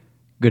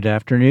Good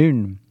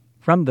afternoon.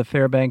 From the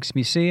Fairbanks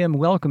Museum,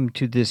 welcome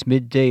to this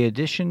midday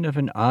edition of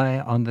An Eye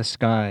on the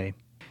Sky.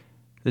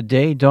 The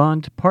day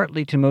dawned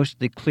partly to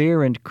mostly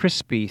clear and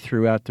crispy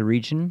throughout the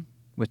region,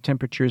 with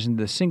temperatures in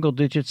the single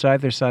digits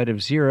either side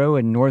of zero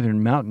in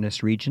northern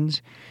mountainous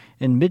regions,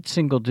 and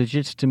mid-single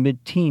digits to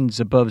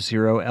mid-teens above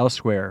zero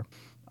elsewhere.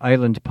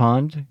 Island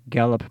Pond,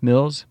 Gallup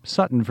Mills,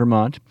 Sutton,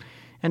 Vermont,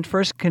 and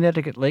First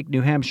Connecticut Lake, New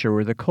Hampshire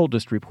were the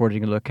coldest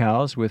reporting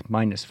locales with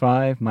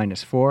 -5,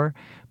 -4,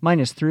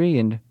 -3,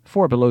 and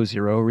 4 below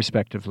zero,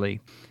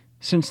 respectively.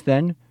 Since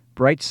then,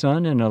 bright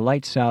sun and a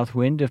light south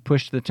wind have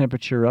pushed the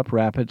temperature up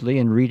rapidly,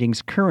 and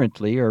readings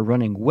currently are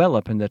running well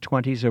up in the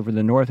 20s over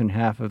the northern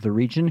half of the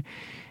region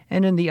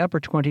and in the upper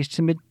 20s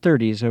to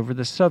mid-30s over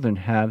the southern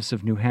halves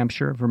of New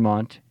Hampshire,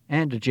 Vermont,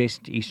 and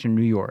adjacent to eastern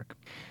New York.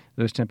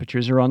 Those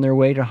temperatures are on their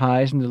way to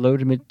highs in the low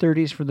to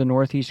mid-30s for the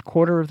northeast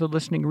quarter of the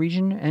listening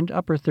region and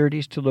upper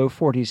 30s to low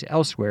 40s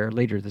elsewhere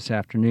later this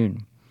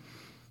afternoon.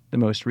 The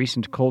most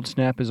recent cold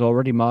snap is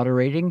already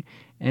moderating,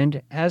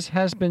 and as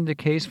has been the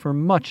case for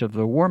much of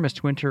the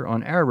warmest winter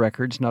on our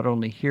records, not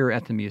only here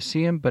at the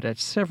museum but at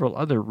several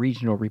other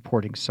regional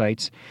reporting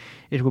sites,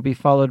 it will be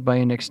followed by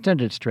an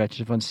extended stretch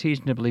of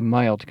unseasonably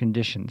mild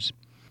conditions.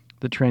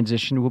 The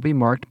transition will be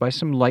marked by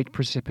some light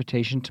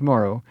precipitation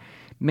tomorrow,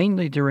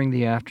 mainly during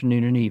the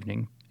afternoon and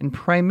evening, and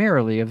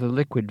primarily of the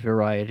liquid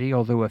variety,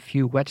 although a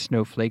few wet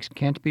snowflakes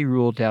can't be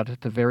ruled out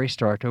at the very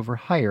start over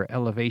higher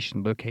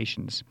elevation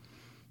locations.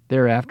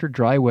 Thereafter,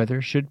 dry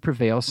weather should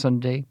prevail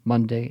Sunday,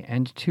 Monday,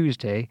 and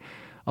Tuesday,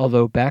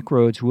 although back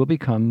roads will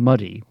become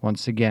muddy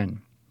once again.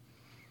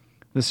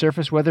 The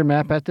surface weather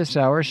map at this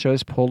hour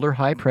shows polar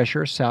high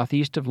pressure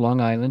southeast of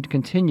Long Island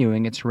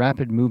continuing its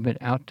rapid movement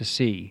out to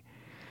sea.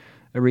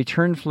 A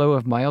return flow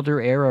of milder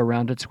air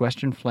around its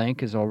western flank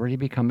has already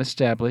become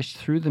established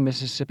through the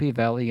Mississippi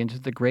Valley into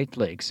the Great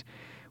Lakes,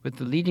 with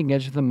the leading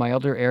edge of the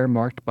milder air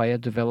marked by a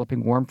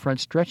developing warm front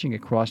stretching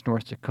across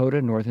North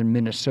Dakota, northern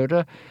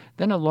Minnesota,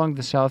 then along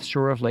the south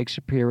shore of Lake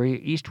Superior,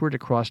 eastward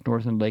across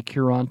northern Lake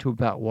Huron to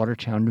about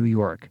Watertown, New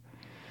York.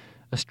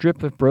 A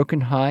strip of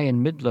broken high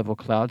and mid-level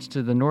clouds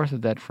to the north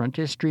of that front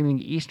is streaming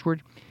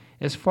eastward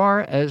as far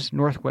as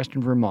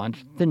northwestern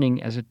Vermont,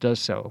 thinning as it does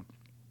so.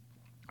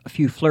 A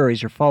few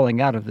flurries are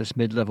falling out of this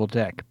mid-level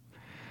deck.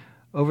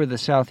 Over the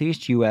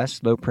southeast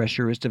U.S., low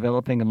pressure is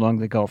developing along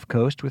the Gulf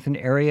Coast with an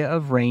area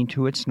of rain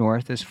to its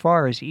north as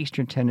far as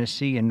eastern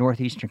Tennessee and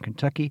northeastern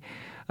Kentucky.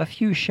 A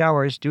few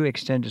showers do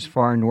extend as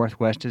far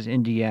northwest as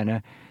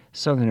Indiana,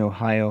 southern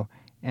Ohio,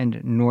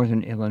 and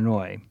northern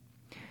Illinois.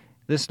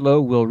 This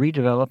low will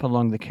redevelop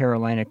along the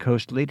Carolina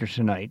coast later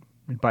tonight,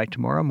 and by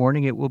tomorrow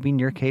morning it will be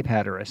near Cape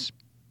Hatteras.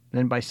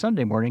 Then by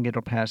Sunday morning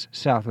it'll pass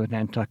south of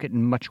Nantucket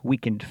in much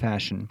weakened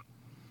fashion.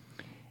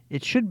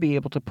 It should be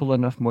able to pull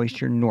enough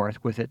moisture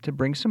north with it to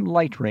bring some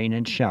light rain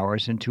and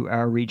showers into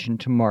our region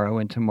tomorrow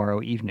and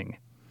tomorrow evening.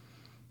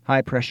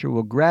 High pressure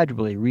will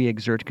gradually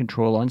re-exert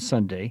control on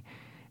Sunday,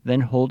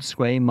 then hold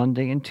sway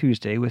Monday and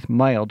Tuesday with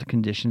mild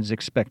conditions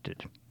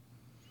expected.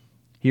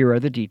 Here are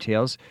the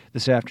details.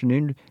 This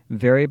afternoon,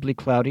 variably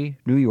cloudy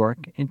New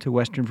York into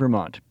western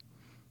Vermont.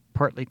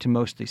 Partly to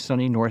mostly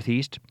sunny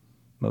northeast,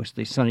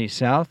 mostly sunny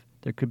south.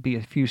 There could be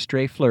a few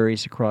stray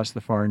flurries across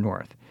the far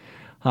north.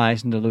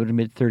 Highs in the low to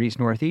mid-30s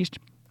northeast,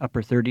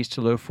 upper 30s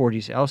to low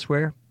 40s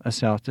elsewhere, a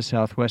south to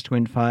southwest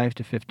wind 5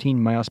 to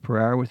 15 miles per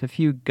hour with a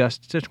few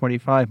gusts to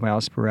 25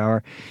 miles per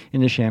hour in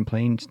the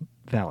Champlain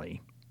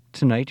Valley.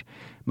 Tonight,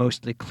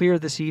 mostly clear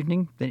this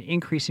evening, then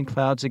increasing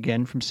clouds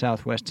again from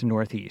southwest to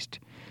northeast.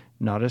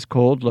 Not as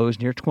cold, lows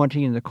near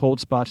 20 in the cold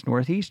spots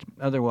northeast,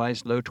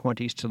 otherwise low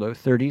 20s to low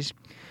 30s.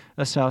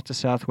 A south to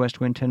southwest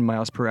wind 10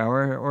 miles per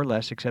hour or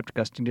less, except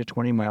gusting to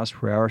 20 miles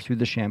per hour through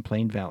the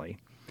Champlain Valley.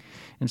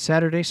 And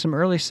Saturday, some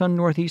early sun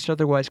northeast,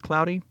 otherwise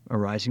cloudy, a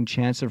rising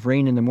chance of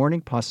rain in the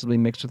morning, possibly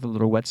mixed with a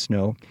little wet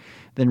snow.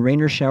 Then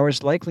rain or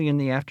showers likely in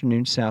the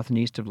afternoon south and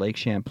east of Lake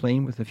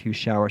Champlain with a few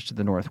showers to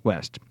the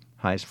northwest.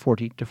 Highs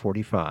 40 to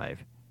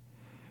 45.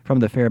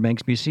 From the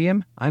Fairbanks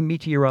Museum, I'm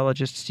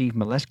meteorologist Steve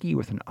Molesky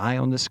with An Eye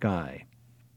on the Sky.